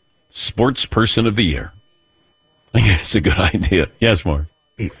Kelce, Sports Person of the Year. I think that's a good idea. Yes, Mark.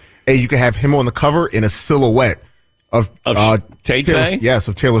 Hey, you can have him on the cover in a silhouette of Tay-Tay? Yes,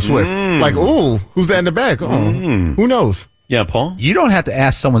 of Taylor Swift. Like, ooh, who's that in the back? Oh, who knows? Yeah, Paul? You don't have to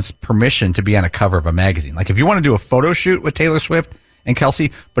ask someone's permission to be on a cover of a magazine. Like, if you want to do a photo shoot with Taylor Swift and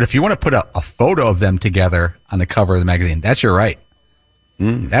Kelce, but if you want to put a photo of them together on the cover of the magazine, that's your right.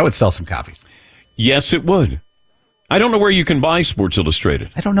 That would sell some copies. Yes, it would. I don't know where you can buy Sports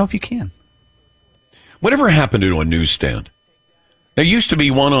Illustrated. I don't know if you can. Whatever happened to a newsstand? There used to be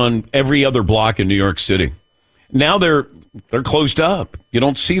one on every other block in New York City. Now they're closed up. You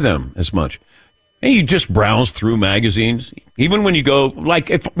don't see them as much. And you just browse through magazines. Even when you go,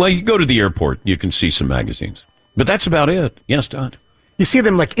 you go to the airport, you can see some magazines. But that's about it. Yes, Todd. You see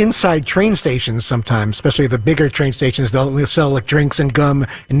them like inside train stations sometimes, especially the bigger train stations. They'll sell like drinks and gum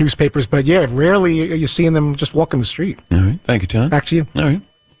and newspapers. But yeah, rarely are you seeing them just walking the street. All right. Thank you, Todd. Back to you.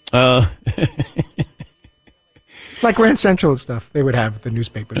 All right. Like Grand Central and stuff, they would have the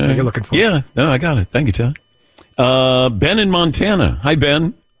newspapers that you're looking for. Yeah, no, I got it. Thank you, Todd. Ben in Montana. Hi,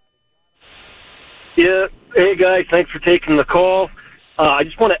 Ben. Yeah. Hey, guys. Thanks for taking the call. I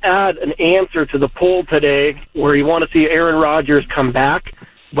just want to add an answer to the poll today where you want to see Aaron Rodgers come back,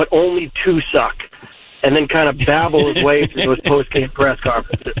 but only 2 suck, and then kind of babble his way through those post-game press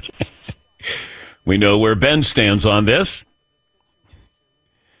conferences. We know where Ben stands on this.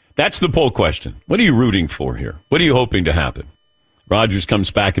 That's the poll question. What are you rooting for here? What are you hoping to happen? Rodgers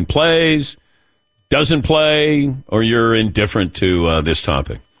comes back and plays, doesn't play, or you're indifferent to this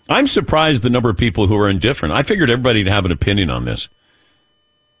topic? I'm surprised the number of people who are indifferent. I figured everybody would have an opinion on this.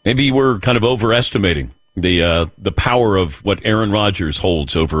 Maybe we're kind of overestimating the power of what Aaron Rodgers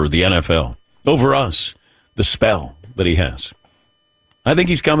holds over the NFL, over us, the spell that he has. I think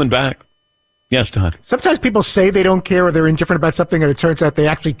he's coming back. Yes, Todd. Sometimes people say they don't care or they're indifferent about something, and it turns out they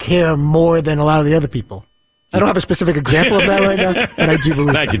actually care more than a lot of the other people. I don't have a specific example of that right now, but I do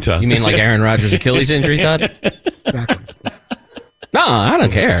believe Thank you, Todd. You mean like Aaron Rodgers' Achilles injury, Todd? Exactly. No, I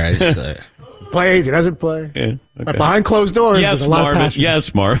don't care. I just, Plays, he doesn't play. Yeah, But behind closed doors, Yes, there's a lot of Marvin. passion.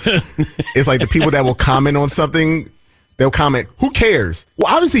 Yes, Marvin. It's like the people that will comment on something, they'll comment, who cares?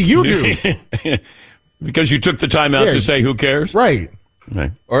 Well, obviously you do. Because you took the time out to say who cares? Right.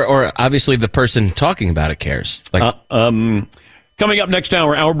 Right. or obviously the person talking about it cares. Like, Coming up next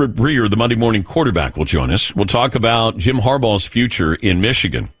hour, Albert Breer, the Monday morning quarterback, will join us. We'll talk about Jim Harbaugh's future in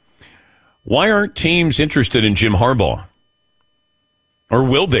Michigan. Why aren't teams interested in Jim Harbaugh? Or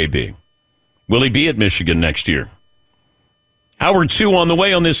will they be? Will he be at Michigan next year? Hour 2 on the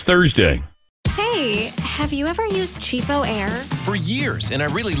way on this Thursday. Hey, have you ever used Cheapo Air? For years, and I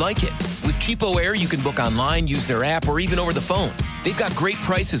really like it. With Cheapo Air, you can book online, use their app, or even over the phone. They've got great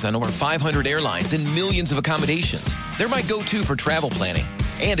prices on over 500 airlines and millions of accommodations. They're my go-to for travel planning.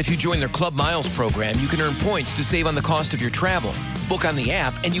 And if you join their Club Miles program, you can earn points to save on the cost of your travel. Book on the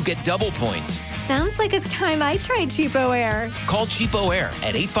app, and you get double points. Sounds like it's time I tried Cheapo Air. Call Cheapo Air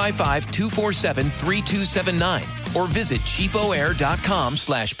at 855-247-3279 or visit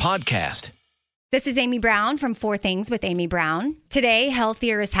cheapoair.com/podcast. This is Amy Brown from 4 Things with Amy Brown. Today,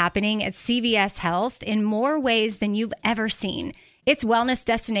 healthier is happening at CVS Health in more ways than you've ever seen. It's wellness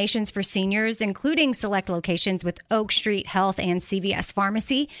destinations for seniors, including select locations with Oak Street Health and CVS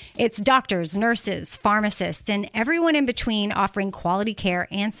Pharmacy. It's doctors, nurses, pharmacists, and everyone in between offering quality care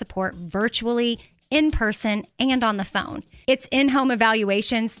and support virtually, in person, and on the phone. It's in-home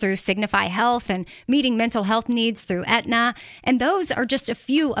evaluations through Signify Health and meeting mental health needs through Aetna. And those are just a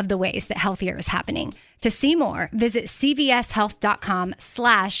few of the ways that healthier is happening. To see more, visit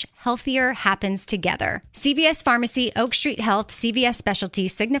cvshealth.com/healthier happens together. CVS Pharmacy, Oak Street Health, CVS Specialty,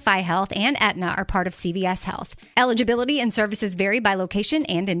 Signify Health, and Aetna are part of CVS Health. Eligibility and services vary by location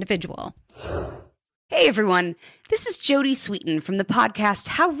and individual. Hey everyone, this is Jody Sweeten from the podcast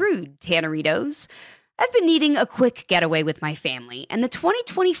How Rude, Tanneritos. I've been needing a quick getaway with my family, and the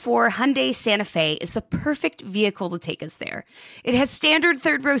 2024 Hyundai Santa Fe is the perfect vehicle to take us there. It has standard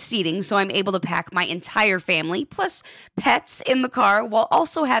third-row seating, so I'm able to pack my entire family, plus pets, in the car, while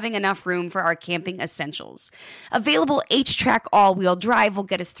also having enough room for our camping essentials. Available H-Track all-wheel drive will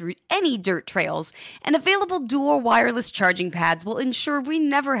get us through any dirt trails, and available dual wireless charging pads will ensure we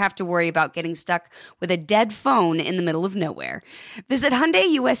never have to worry about getting stuck with a dead phone in the middle of nowhere. Visit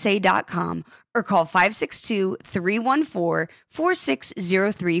HyundaiUSA.com or call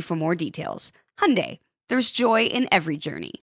 562-314-4603 for more details. Hyundai, there's joy in every journey.